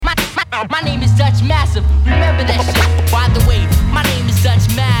My name is Dutchmassive, remember that shit. By the way, my name is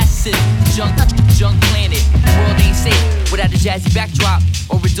Dutchmassive. Junk planet, world ain't safe without a jazzy backdrop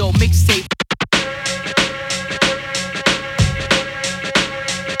or a dope mixtape.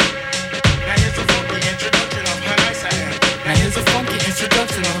 Now here's a funky introduction of how nice I am. Now here's a funky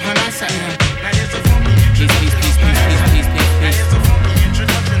introduction of how nice I am. Now here's a funky introduction of how nice I am. Now here's a funky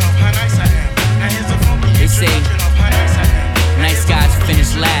introduction of how nice I am. Now here's a funky introduction of how nice I am. Nice guys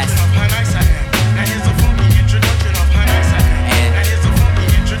finish last.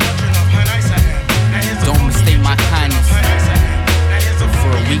 Don't mistake my kindness for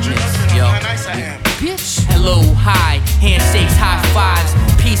a weakness, yo. Bitch. Hello, hi, handshakes, high fives.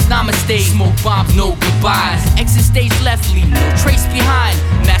 Peace, namaste, smoke bombs, no goodbyes. Exit stage left, leave no trace behind.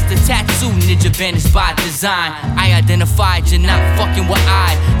 Master tattoo, ninja vanished by design. I identified, you're not fucking with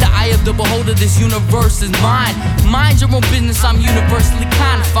I. The eye of the beholder, this universe is mine. Mind your own business, I'm universally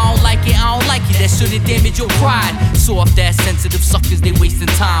kind. If I don't like it, I don't like it. That shouldn't damage your pride. Soft ass sensitive suckers, they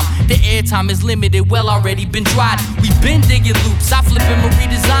wasting time. The airtime is limited, well already been tried. We been digging loops, I flip and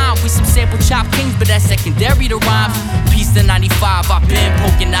redesign. We some sample chop kings, but that's secondary to rhymes. Peace to 95, I've been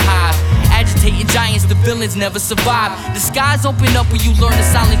poking the hive. Agitating giants, the villains never survive. The skies open up when you learn to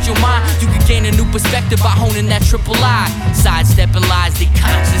silence your mind. You can gain a new perspective by honing that triple I. Sidestepping lies, they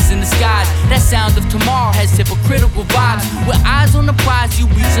conscious in the skies. That sound of tomorrow has hypocritical vibes. With eyes on the prize, you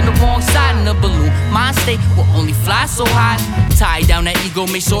reaching the wrong side in the balloon. Mind state will only fly so high. Tie down that ego,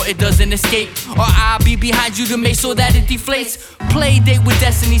 make sure it doesn't escape. Or I'll be behind you to make sure that it deflates. Play date with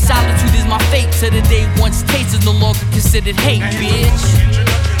destiny, solitude is my fate. To the day once taste is no longer considered hate, bitch.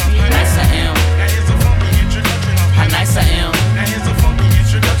 Nice I am. How nice I am. Of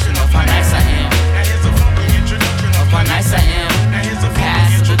how nice I am. Of how nice I am.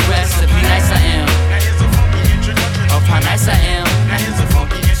 Passive aggressively nice I am. Of how nice I am. Now here's a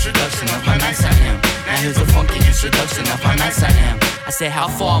funky introduction of how nice I am. Now here's a funky introduction of how nice I am. I said, how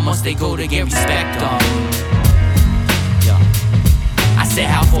far must they go to get respect? I said,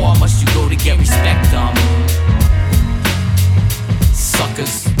 how far must you go to get respect?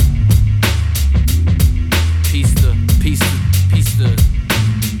 Suckers. Peace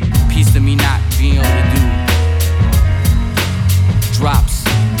to me not being able to do drops.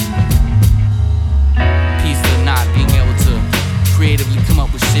 Peace to not being able to creatively come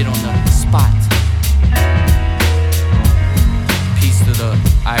up with shit on the spot. Peace to the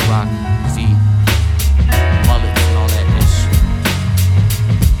IROC,